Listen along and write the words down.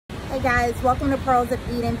Hey guys, welcome to Pearls of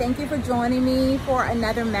Eden. Thank you for joining me for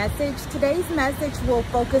another message. Today's message will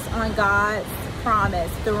focus on God's promise,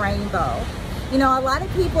 the rainbow. You know, a lot of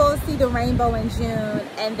people see the rainbow in June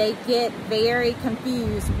and they get very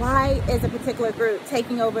confused. Why is a particular group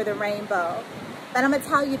taking over the rainbow? But I'm going to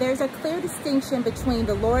tell you, there's a clear distinction between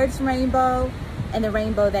the Lord's rainbow and the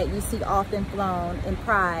rainbow that you see often flown in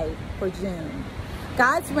Pride for June.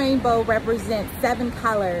 God's rainbow represents 7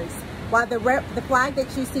 colors. While the flag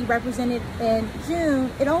that you see represented in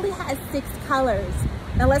June, it only has 6 colors.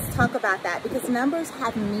 Now let's talk about that, because numbers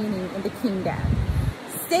have meaning in the kingdom.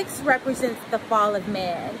 6 represents the fall of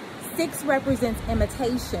man. 6 represents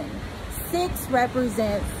imitation. 6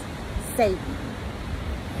 represents Satan.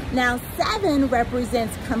 Now 7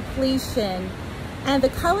 represents completion. And the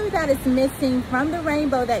color that is missing from the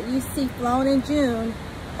rainbow that you see flown in June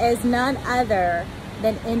is none other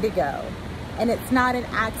than indigo. And it's not an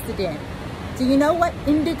accident. Do you know what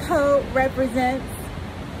indigo represents?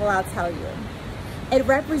 Well, I'll tell you. It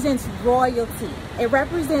represents royalty. It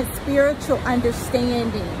represents spiritual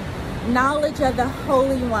understanding, knowledge of the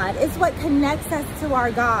Holy One. It's what connects us to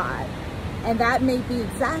our God. And that may be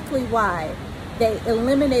exactly why they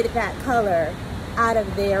eliminated that color out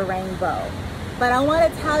of their rainbow. But I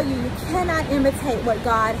want to tell you, you cannot imitate what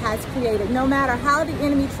God has created. No matter how the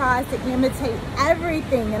enemy tries to imitate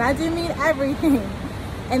everything, and I do mean everything,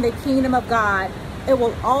 in the kingdom of God, it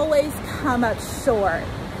will always come up short.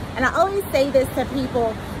 And I always say this to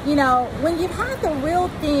people, you know, when you have the real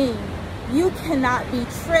thing, you cannot be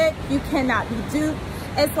tricked, you cannot be duped.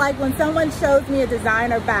 It's like when someone shows me a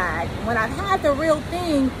designer bag. When I've had the real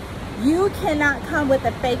thing, you cannot come with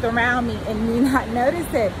a fake around me and me not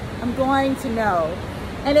notice it. I'm going to know.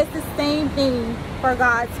 And it's the same thing for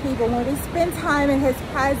God's people. When we spend time in His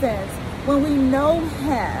presence, when we know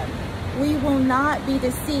Him, we will not be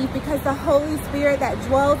deceived, because the Holy Spirit that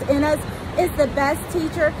dwells in us is the best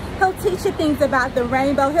teacher. He'll teach you things about the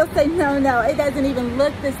rainbow. He'll say, no, it doesn't even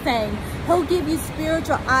look the same. He'll give you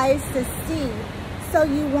spiritual eyes to see so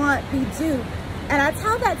you won't be duped. And I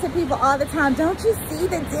tell that to people all the time. Don't you see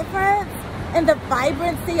the difference in the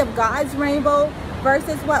vibrancy of God's rainbow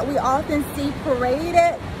versus what we often see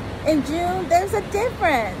paraded in June? There's a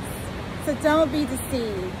difference. So don't be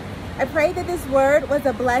deceived. I pray that this word was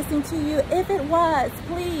a blessing to you. If it was,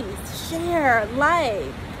 please share,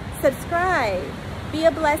 like, subscribe. Be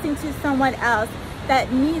a blessing to someone else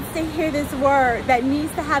that needs to hear this word, that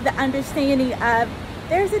needs to have the understanding of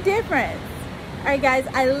there's a difference. All right, guys,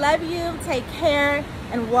 I love you. Take care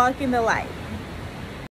and walk in the light.